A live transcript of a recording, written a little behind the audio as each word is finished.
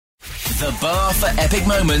The bar for epic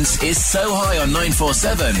moments is so high on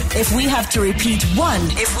 947. If we have to repeat one,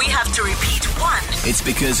 it's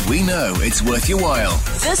because we know it's worth your while.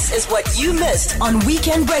 this is what you missed on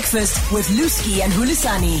Weekend Breakfast with Luski and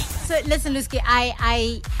Hulisani. So listen, Luski,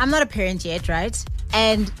 I'm not a parent yet, right?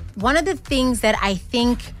 And one of the things that I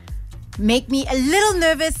think make me a little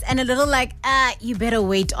nervous and a little like, you better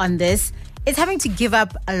wait on this, is having to give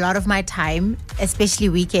up a lot of my time, especially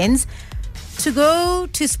weekends, to go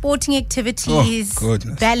to sporting activities,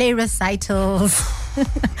 ballet recitals,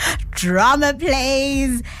 drama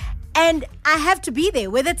plays. And I have to be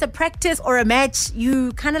there, whether it's a practice or a match.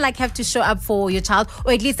 You kind of like have to show up for your child,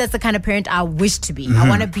 or at least that's the kind of parent I wish to be. I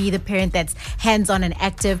want to be the parent that's hands-on and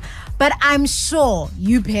active. But I'm sure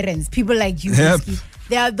you parents, people like you,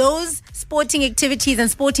 there are those sporting activities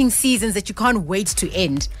and sporting seasons that you can't wait to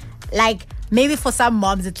end. Like maybe for some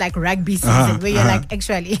moms, it's like rugby season where you're like,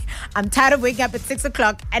 actually, I'm tired of waking up at 6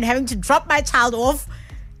 o'clock and having to drop my child off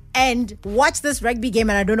and watch this rugby game,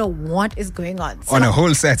 and I don't know what is going on. So on a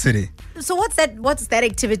whole Saturday. So what's that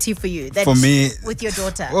activity for you? For me, with your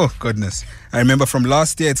daughter? Oh, goodness. I remember from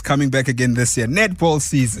last year, it's coming back again this year. Netball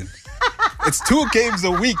season. It's 2 games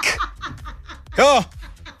a week. Oh,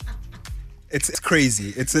 it's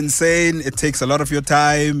crazy. It's insane. It takes a lot of your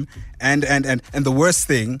time. And the worst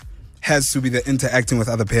thing has to be the interacting with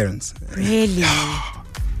other parents. Really?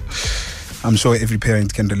 I'm sure every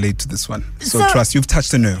parent can relate to this one. So trust, you've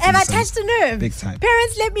touched a nerve. Have I touched a nerve? Big time.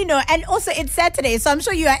 Parents, let me know. And also, it's Saturday, so I'm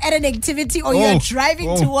sure you are at an activity or you're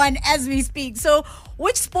driving to one as we speak. So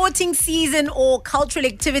which sporting season or cultural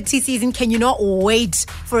activity season can you not wait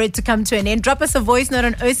for it to come to an end? Drop us a voice note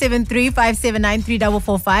on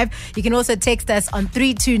 073-579-3445. You can also text us on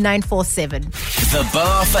 32947. The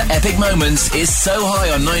bar for epic moments is so high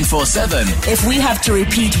on 947. If we have to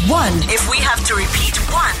repeat one,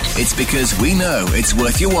 It's because we know it's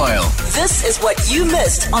worth your while. this is what you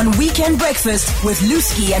missed on Weekend Breakfast with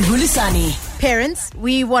Luski and Hulisani. Parents,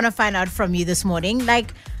 we want to find out from you this morning.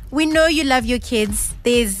 Like, we know you love your kids.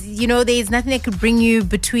 There's nothing that could bring you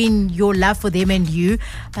between your love for them and you.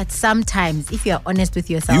 But sometimes, if you're honest with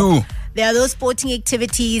yourself, there are those sporting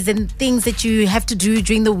activities and things that you have to do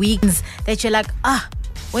during the weekends that you're like,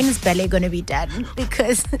 when is ballet going to be done?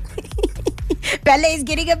 Because ballet is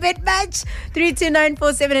getting a bit much.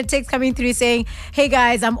 32947, a text coming through saying, hey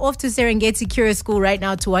guys, I'm off to Serengeti Curious School right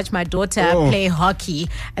now to watch my daughter play hockey.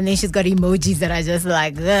 And then she's got emojis that are just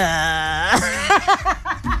like,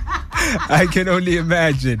 I can only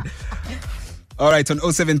imagine. All right, on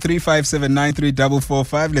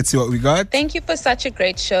 073-579-3445, let's see what we got. Thank you for such a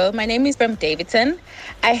great show. My name is from Davidson.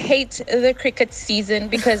 I hate the cricket season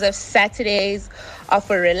because of Saturdays are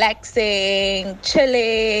for relaxing,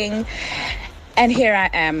 chilling. And here I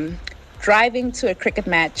am, driving to a cricket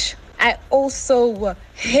match. I also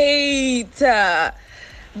hate the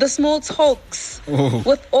small talks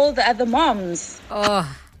with all the other moms.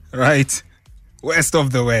 Right. West of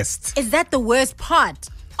the West. Is that the worst part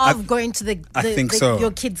of going to I think so. your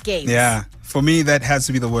kids' games? Yeah. For me, that has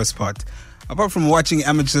to be the worst part. Apart from watching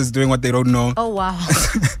amateurs doing what they don't know. Oh, wow.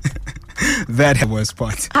 That's the worst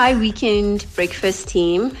part. Hi, Weekend Breakfast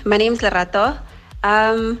team. My name's Lerato.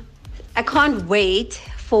 I can't wait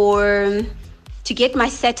to get my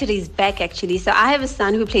Saturdays back, actually. So I have a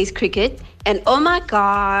son who plays cricket. And oh my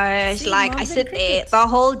gosh, I sit there the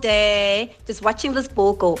whole day just watching this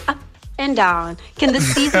ball go up and down. Can the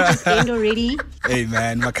season just end already? Hey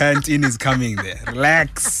man, my canteen is coming there.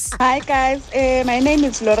 Relax. Hi guys, my name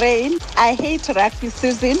is Lorraine. I hate rugby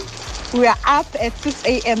season. We are up at 6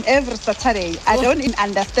 a.m. every Saturday. I don't even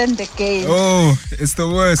understand the game. Oh, it's the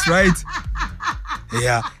worst, right?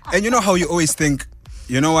 Yeah. And you know how you always think,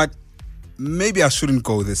 you know what? Maybe I shouldn't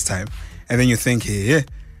go this time. And then you think, hey,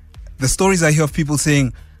 the stories I hear of people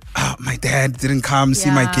saying, my dad didn't come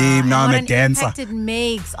see my game. Now I'm a dancer. What an impact it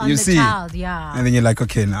makes on the child, yeah. And then you're like,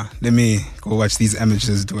 okay, now let me go watch these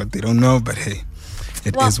amateurs do what they don't know. But hey,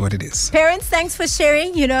 it is what it is. Parents, thanks for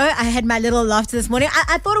sharing. You know, I had my little laughter this morning.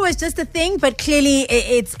 I thought it was just a thing, but clearly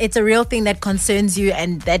it's a real thing that concerns you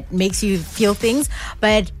and that makes you feel things.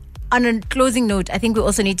 But on a closing note, I think we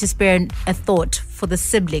also need to spare a thought for the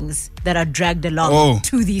siblings that are dragged along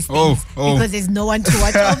to these things because there's no one to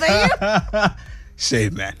watch over you.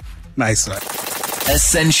 Shame, man. Nice one.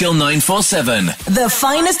 Essential 947. The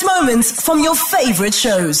finest moments from your favorite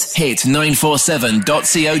shows. Hit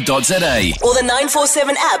 947.co.za Or the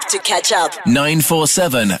 947 app to catch up.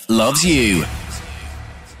 947 loves you.